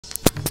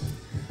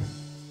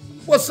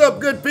What's up,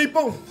 good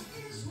people?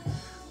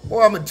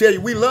 Well, I'm going to tell you,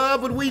 we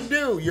love what we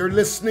do. You're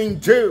listening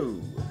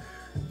to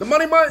the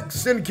Money Mark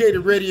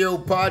Syndicated Radio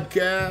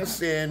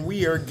Podcast, and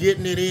we are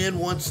getting it in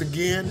once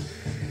again.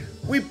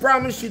 We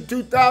promised you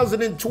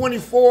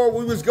 2024,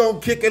 we was going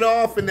to kick it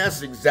off, and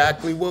that's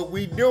exactly what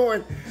we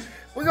doing.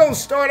 We're going to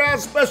start out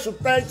special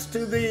thanks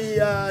to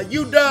the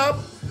UW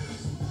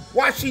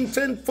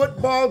Washington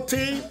football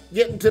team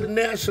getting to the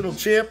national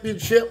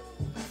championship.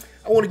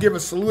 I want to give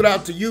a salute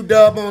out to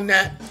UW on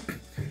that.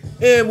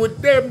 And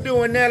with them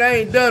doing that, I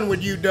ain't done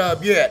with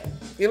UW yet.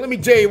 And let me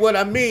tell you what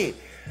I mean.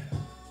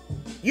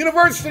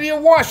 University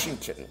of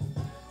Washington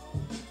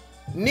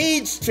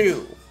needs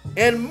to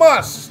and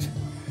must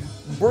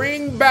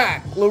bring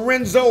back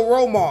Lorenzo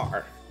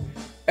Romar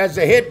as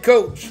the head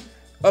coach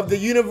of the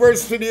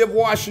University of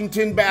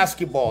Washington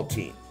basketball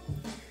team.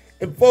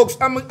 And folks,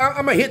 I'm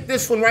gonna hit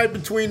this one right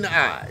between the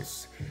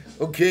eyes,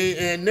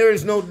 okay? And there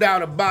is no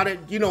doubt about it.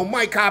 You know,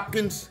 Mike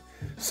Hopkins,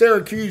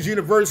 Syracuse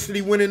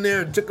University, went in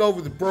there and took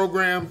over the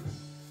program,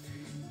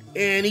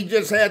 and he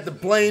just had the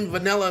plain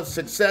vanilla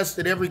success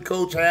that every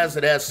coach has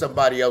that has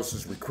somebody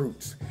else's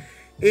recruits.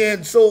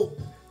 And so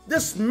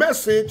this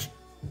message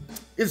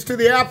is to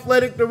the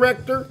athletic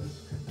director,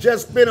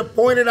 just been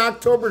appointed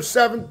October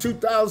 7th,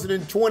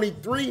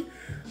 2023,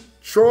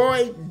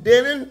 Troy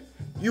Denon.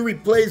 You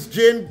replaced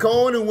Jen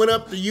Cohen, who went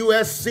up to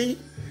USC.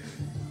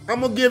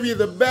 I'm going to give you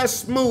the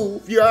best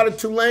move. You're out of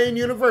Tulane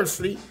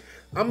University.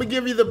 I'm going to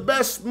give you the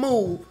best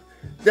move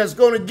that's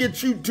going to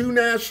get you 2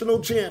 national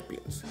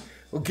champions.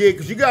 Okay,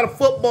 because you got a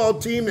football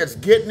team that's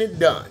getting it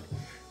done.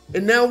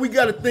 And now we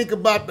got to think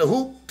about the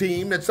hoop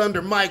team that's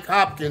under Mike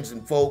Hopkins.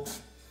 And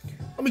folks,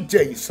 let me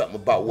tell you something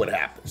about what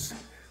happens.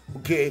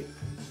 Okay,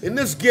 in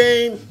this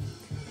game,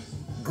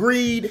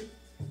 greed,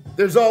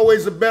 there's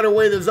always a better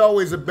way, there's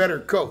always a better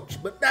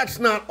coach. But that's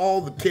not all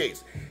the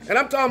case. And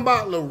I'm talking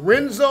about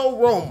Lorenzo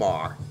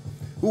Romar,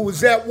 who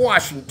was at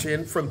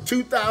Washington from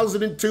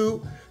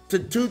 2002 to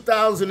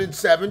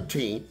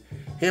 2017.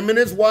 Him and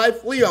his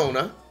wife,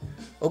 Leona,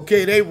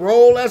 okay, they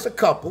roll as a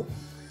couple.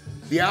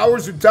 The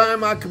hours of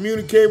time I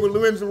communicate with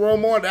Lorenzo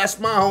Romar, that's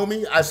my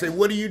homie. I say,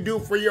 what do you do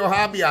for your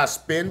hobby? I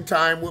spend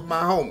time with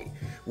my homie,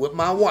 with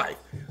my wife,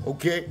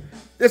 okay?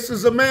 This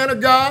is a man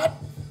of God,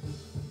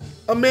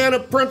 a man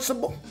of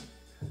principle.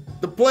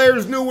 The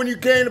players knew when you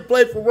came to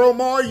play for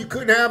Romar, you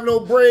couldn't have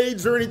no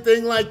braids or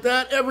anything like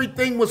that.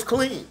 Everything was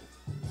clean.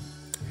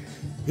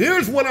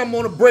 Here's what I'm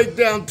going to break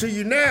down to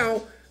you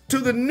now to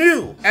the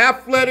new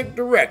athletic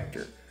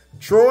director,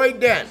 Troy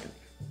Dannen.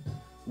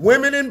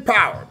 Women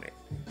empowerment.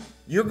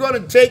 You're going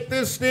to take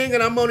this thing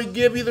and I'm going to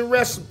give you the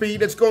recipe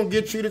that's going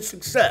to get you to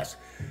success.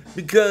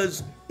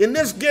 Because in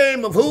this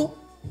game of hoop,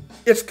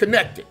 it's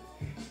connected.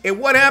 And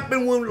what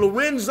happened when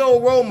Lorenzo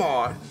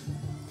Romar,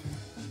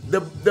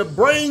 the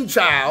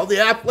brainchild, the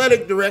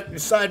athletic director,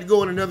 decided to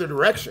go in another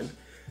direction,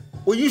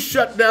 well, you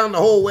shut down the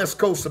whole West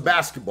Coast of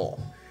basketball.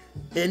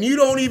 And you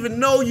don't even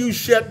know you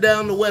shut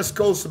down the West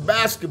Coast of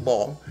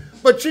basketball,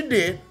 but you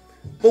did.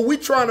 But we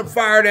trying to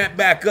fire that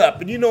back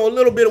up. And you know, a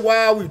little bit of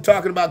while we were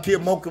talking about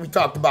Kid Mocha, we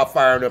talked about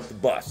firing up the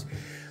bus.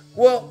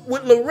 Well,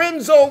 with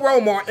Lorenzo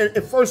Romar,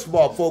 and first of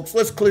all, folks,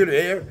 let's clear the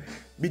air,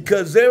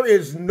 because there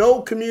is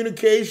no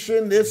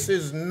communication. This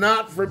is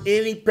not from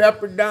any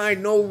Pepperdine,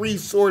 no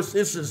resource.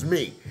 This is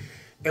me.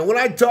 And when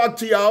I talk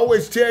to you, I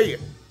always tell you,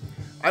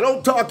 I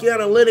don't talk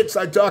analytics,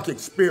 I talk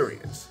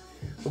experience,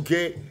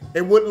 okay?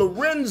 And with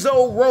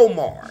Lorenzo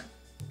Romar,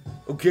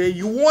 okay,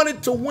 you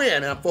wanted to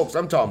win. And folks,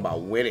 I'm talking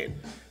about winning,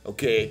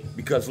 okay?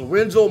 Because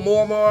Lorenzo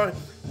Romar,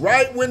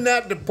 right when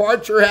that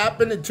departure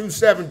happened in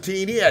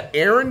 2017, he had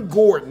Aaron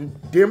Gordon,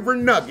 Denver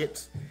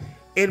Nuggets,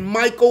 and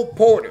Michael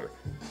Porter,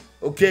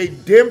 okay?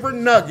 Denver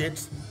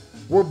Nuggets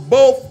were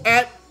both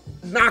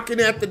knocking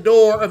at the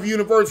door of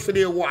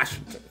University of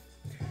Washington.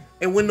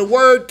 And when the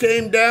word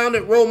came down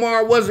that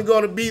Romar wasn't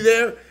going to be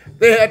there,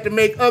 they had to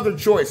make other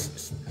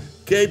choices.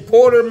 Okay,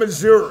 Porter,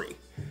 Missouri.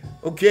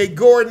 Okay,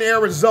 Gordon,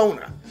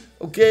 Arizona.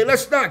 Okay,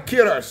 let's not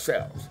kid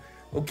ourselves.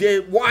 Okay,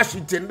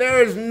 Washington,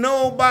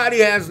 nobody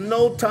has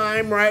no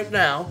time right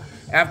now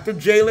after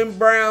Jaylen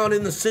Brown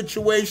and the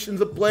situations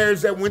of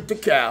players that went to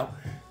Cal.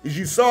 As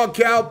you saw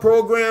Cal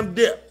program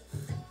dip.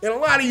 And a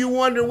lot of you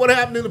wonder what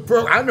happened to the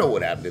program. I know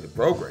what happened to the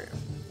program.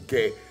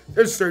 Okay,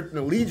 there's certain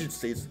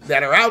allegiances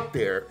that are out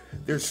there.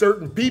 There's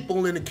certain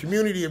people in the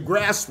community of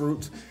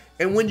grassroots.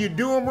 And when you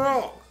do them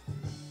wrong,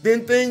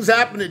 then things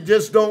happen that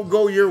just don't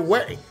go your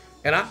way.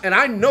 And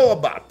I know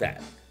about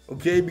that,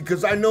 okay,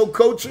 because I know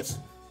coaches.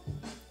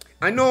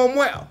 I know them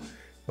well,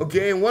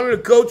 okay? And one of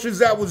the coaches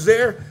that was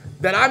there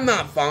that I'm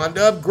not fond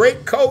of,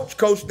 great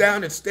coach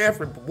down at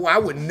Stanford, but boy, I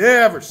would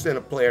never send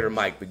a player to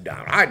Mike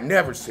McDonald. I'd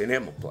never send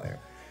him a player,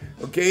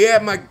 okay? He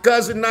had my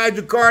cousin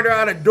Nigel Carter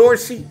out of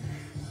Dorsey.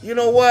 You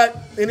know what?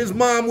 And his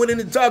mom went in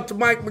and talked to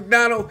Mike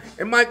McDonald,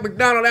 and Mike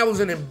McDonald, that was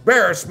an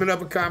embarrassment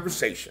of a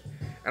conversation.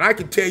 And I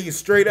can tell you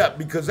straight up,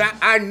 because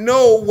I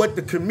know what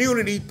the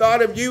community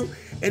thought of you,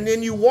 and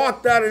then you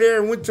walked out of there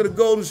and went to the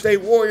Golden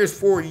State Warriors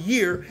for a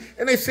year,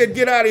 and they said,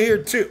 get out of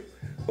here too.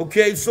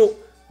 Okay, so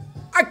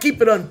I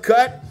keep it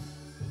uncut.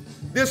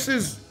 this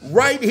is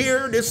right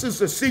here. This is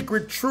the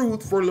secret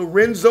truth for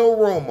Lorenzo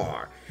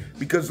Romar.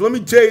 Because let me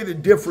tell you the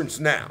difference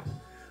now.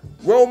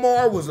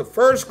 Romar was a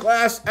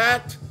first-class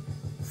act,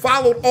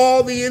 followed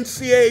all the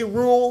NCAA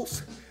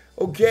rules,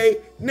 okay?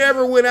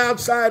 Never went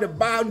outside of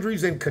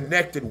boundaries and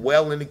connected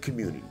well in the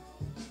community.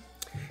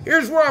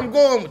 Here's where I'm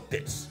going with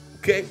this,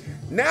 okay?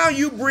 Now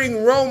you bring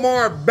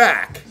Romar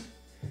back,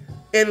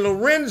 and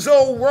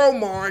Lorenzo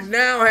Romar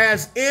now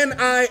has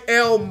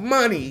NIL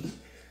money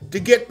to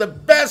get the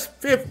best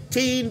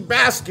 15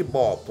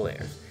 basketball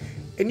players.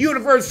 And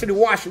University of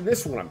Washington,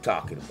 this is what I'm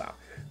talking about.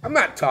 I'm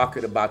not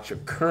talking about your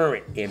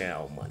current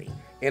NIL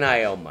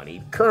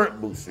money, current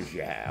boosters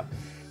you have.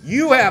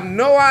 You have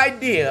no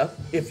idea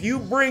if you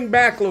bring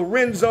back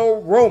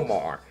Lorenzo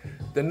Romar,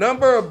 the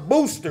number of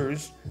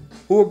boosters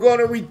who are going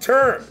to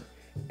return.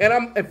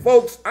 And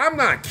folks, I'm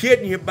not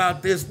kidding you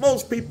about this.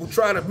 Most people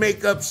try to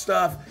make up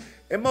stuff,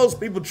 and most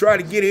people try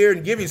to get here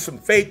and give you some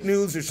fake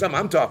news or something.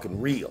 I'm talking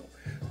real,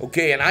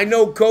 okay? And I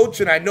know Coach,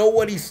 and I know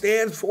what he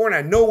stands for, and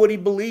I know what he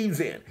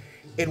believes in.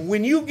 And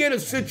when you get a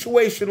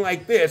situation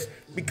like this,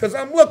 because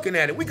I'm looking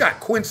at it, we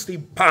got Quincy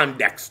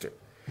Pondexter,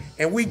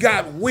 and we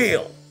got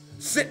Will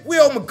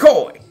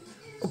McCoy.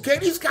 Okay,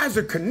 these guys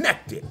are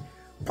connected.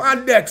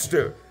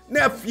 Pondexter,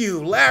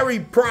 nephew, Larry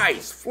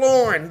Price,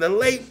 Florin, the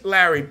late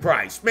Larry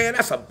Price. Man,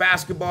 that's a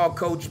basketball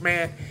coach,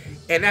 man.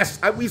 And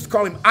we used to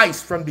call him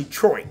Ice from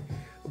Detroit.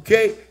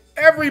 Okay,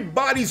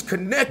 everybody's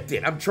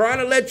connected. I'm trying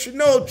to let you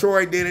know,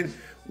 Troy Denon,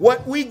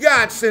 what we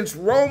got since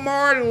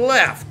Romar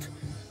left.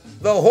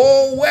 The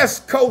whole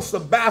West Coast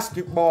of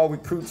basketball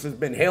recruits has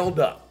been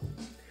held up,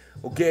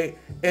 okay?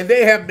 And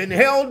they have been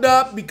held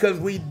up because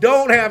we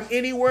don't have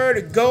anywhere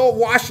to go.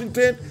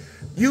 Washington,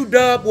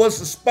 UW was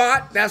the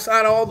spot. That's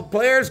how all the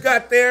players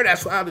got there.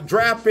 That's how the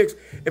draft picks.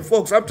 And,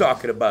 folks, I'm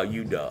talking about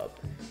UW.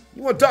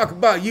 You want to talk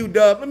about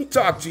UW? Let me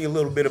talk to you a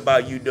little bit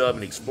about UW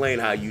and explain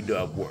how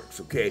UW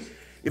works, okay?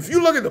 If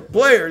you look at the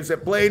players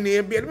that play in the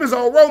NBA, these are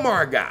all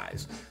Romar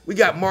guys. We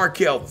got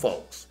Markelle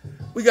Fultz.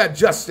 We got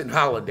Justin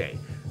Holiday.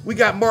 We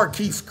got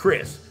Marquise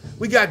Chris.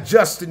 We got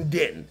Justin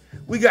Denton.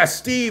 We got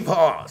Steve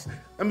Hawes.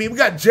 We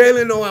got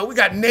Jalen Noel. We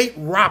got Nate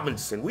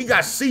Robinson. We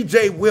got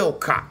C.J.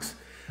 Wilcox.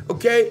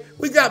 Okay?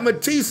 We got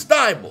Matisse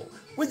Thybulle.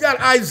 We got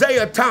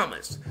Isaiah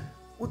Thomas.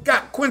 We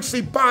got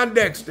Quincy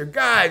Pondexter.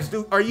 Guys,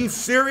 dude, are you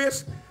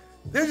serious?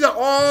 These are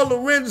all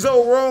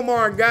Lorenzo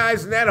Romar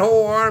guys, and that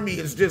whole army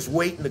is just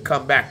waiting to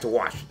come back to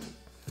Washington.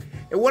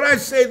 And when I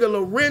say the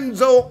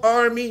Lorenzo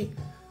Romar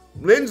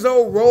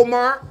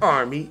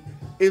army,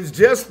 is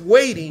just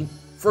waiting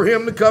for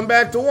him to come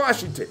back to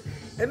Washington.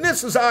 And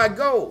this is how it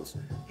goes.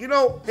 You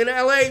know, in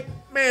L.A.,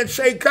 man,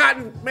 Shea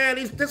Cotton, man,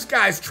 this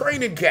guy's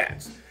training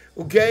cats,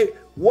 okay?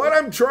 What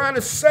I'm trying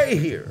to say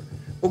here,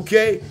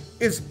 okay,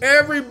 is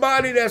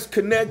everybody that's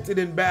connected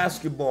in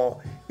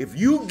basketball, if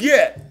you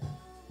get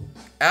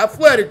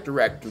athletic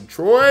director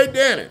Troy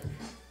Dannen,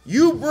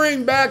 you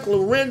bring back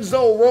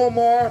Lorenzo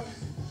Romar,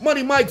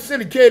 Money Mike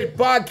Syndicated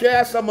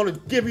Podcast, I'm going to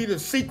give you the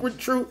secret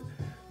truth,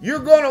 you're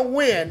going to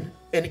win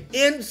an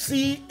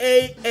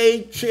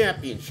NCAA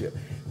championship.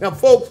 Now,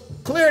 folks,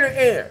 clear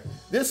the air.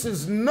 This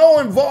is no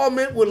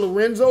involvement with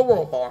Lorenzo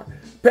Romar.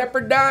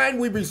 Pepperdine,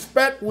 we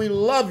respect, we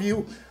love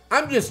you.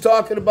 I'm just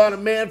talking about a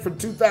man from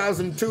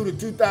 2002 to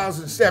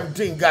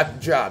 2017 got the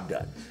job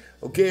done.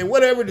 Okay, and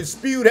whatever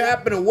dispute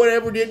happened or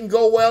whatever didn't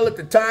go well at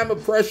the time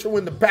of pressure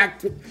when the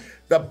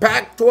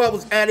Pac-12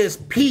 was at its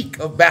peak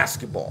of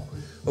basketball.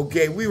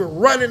 Okay, we were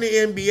running the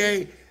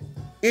NBA.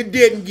 It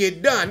didn't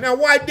get done. Now,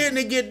 why didn't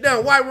it get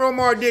done? Why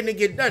Romar didn't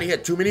get done? He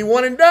had too many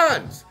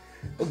one-and-dones.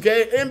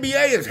 Okay,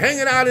 NBA is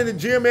hanging out in the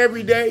gym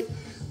every day.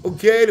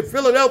 Okay, the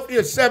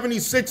Philadelphia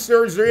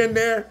 76ers are in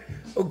there.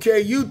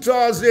 Okay,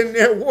 Utah's in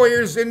there,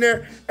 Warriors in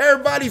there.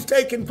 Everybody's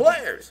taking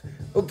players.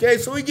 Okay,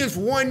 so he gets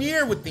 1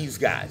 year with these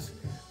guys.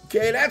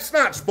 Okay, that's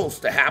not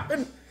supposed to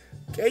happen.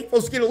 Okay, he's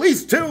supposed to get at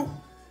least 2.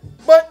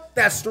 But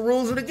that's the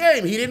rules of the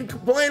game. He didn't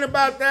complain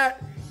about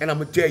that. And I'm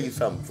going to tell you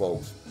something,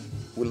 folks.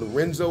 With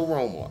Lorenzo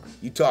Romar,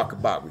 you talk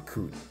about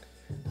recruiting.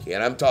 Okay,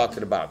 and I'm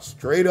talking about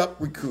straight up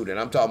recruiting.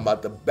 I'm talking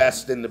about the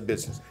best in the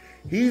business.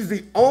 He's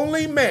the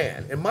only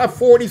man in my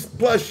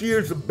 40-plus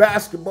years of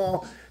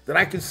basketball that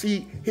I can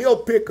see he'll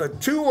pick a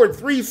 2- or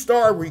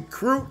 3-star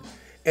recruit,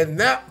 and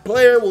that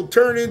player will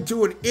turn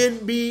into an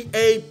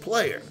NBA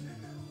player.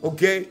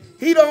 Okay?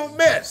 He don't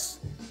miss.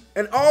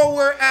 And all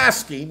we're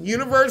asking,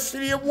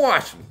 University of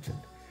Washington,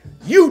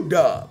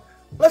 UW,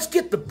 let's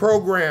get the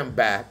program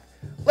back.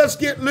 Let's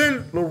get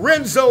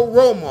Lorenzo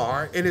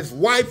Romar and his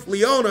wife,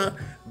 Leona,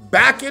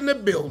 back in the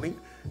building.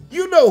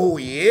 You know who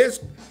he is.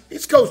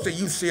 He's coached at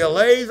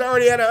UCLA. He's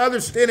already had another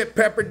stint at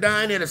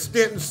Pepperdine and a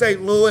stint in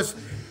St. Louis.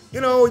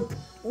 You know,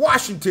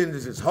 Washington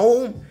is his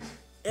home.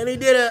 And he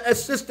did an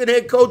assistant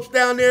head coach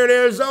down there in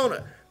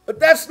Arizona. But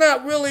that's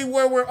not really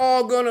where we're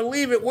all going to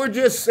leave it. We're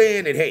just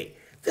saying that, hey,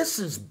 this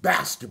is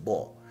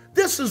basketball.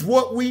 This is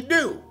what we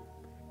do.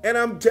 And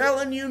I'm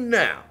telling you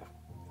now,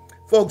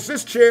 folks,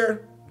 this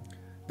chair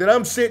that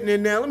I'm sitting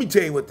in now, let me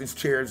tell you what this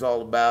chair is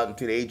all about, and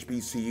to the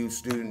HBCU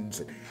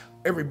students,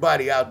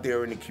 everybody out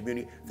there in the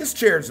community, this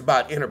chair is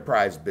about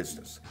enterprise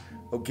business.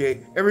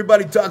 Okay?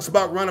 Everybody talks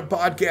about run a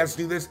podcast,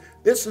 do this.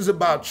 This is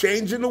about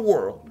changing the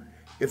world.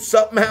 If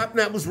something happened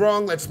that was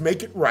wrong, let's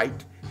make it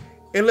right.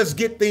 And let's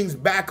get things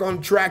back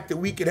on track that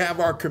we can have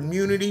our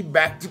community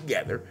back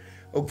together.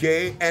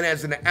 Okay? And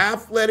as an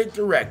athletic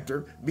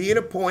director, being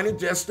appointed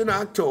just in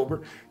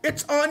October,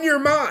 it's on your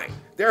mind.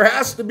 There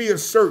has to be a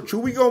search. Who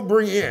we going to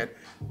bring in?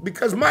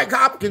 Because Mike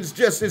Hopkins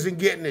just isn't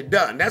getting it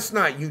done. That's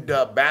not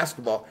UW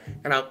basketball.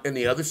 And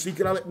the other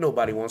secret,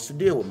 nobody wants to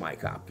deal with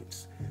Mike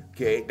Hopkins.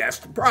 Okay? That's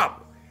the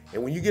problem.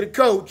 And when you get a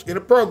coach in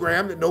a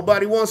program that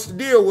nobody wants to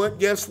deal with,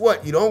 guess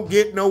what? You don't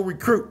get no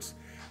recruits.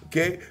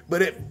 Okay?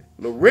 But if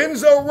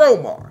Lorenzo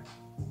Romar,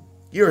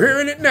 you're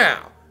hearing it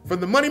now from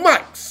the Money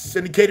Mike's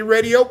syndicated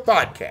radio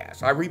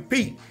podcast. I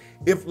repeat,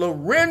 if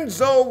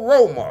Lorenzo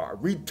Romar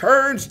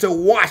returns to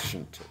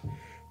Washington,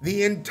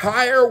 the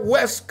entire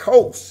West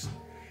Coast,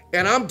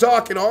 and I'm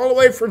talking all the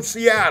way from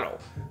Seattle,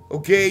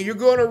 okay, you're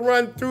going to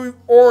run through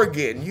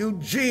Oregon,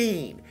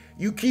 Eugene,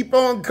 you keep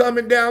on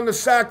coming down to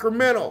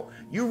Sacramento,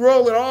 you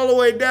roll it all the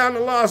way down to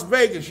Las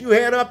Vegas, you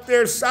head up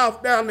there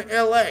south down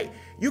to LA,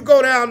 you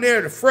go down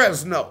there to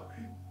Fresno.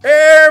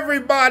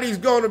 Everybody's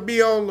going to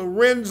be on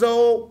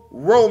Lorenzo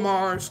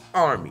Romar's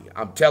Army.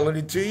 I'm telling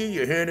it to you.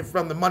 You're hearing it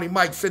from the Money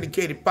Mike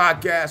syndicated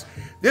podcast.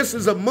 This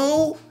is a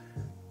move.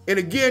 And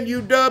again,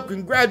 UW,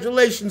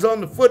 congratulations on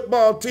the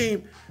football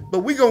team. But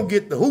we're going to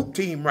get the hoop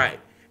team right.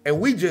 And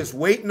we just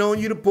waiting on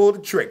you to pull the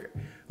trigger.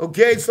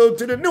 Okay, so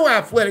to the new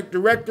athletic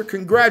director,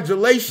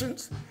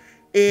 congratulations.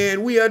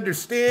 And we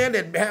understand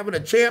that having a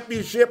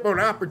championship or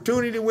an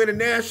opportunity to win a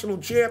national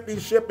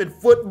championship in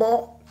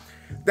football,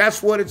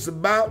 that's what it's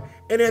about.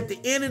 And at the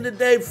end of the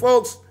day,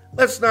 folks,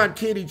 let's not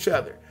kid each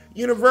other.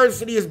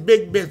 University is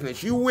big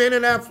business. You win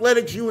in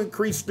athletics, you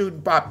increase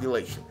student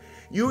population.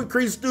 You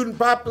increase student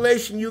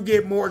population, you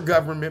get more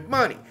government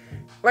money.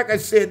 Like I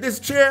said, this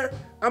chair,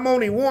 I'm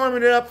only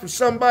warming it up for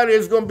somebody.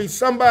 There's going to be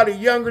somebody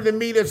younger than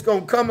me that's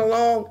going to come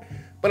along.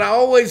 But I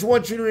always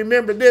want you to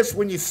remember this.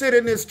 When you sit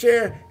in this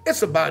chair,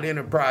 it's about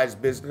enterprise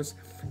business.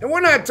 And we're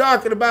not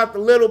talking about the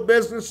little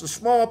business, the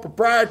small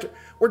proprietor.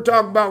 We're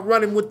talking about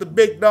running with the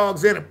big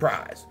dogs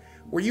enterprise,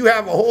 where you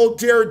have a whole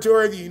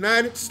territory of the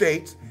United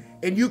States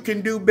and you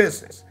can do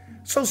business.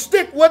 So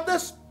stick with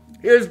us.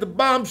 Here's the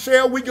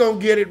bombshell. We're going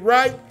to get it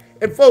right.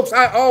 And folks,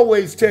 I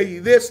always tell you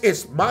this,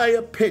 it's my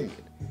opinion.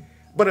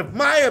 But if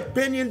my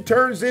opinion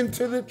turns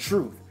into the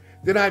truth,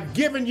 then I've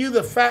given you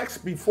the facts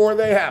before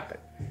they happen.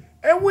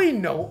 And we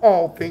know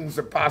all things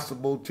are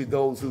possible to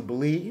those who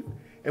believe.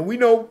 And we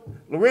know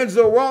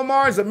Lorenzo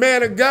Romar is a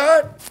man of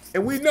God.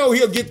 And we know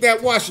he'll get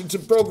that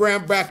Washington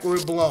program back where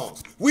it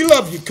belongs. We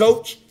love you,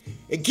 Coach.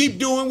 And keep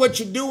doing what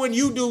you're doing.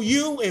 You do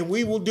you, and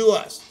we will do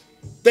us.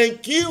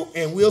 Thank you,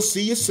 and we'll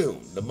see you soon.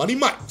 The Money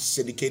Mike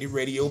syndicated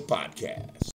radio podcast.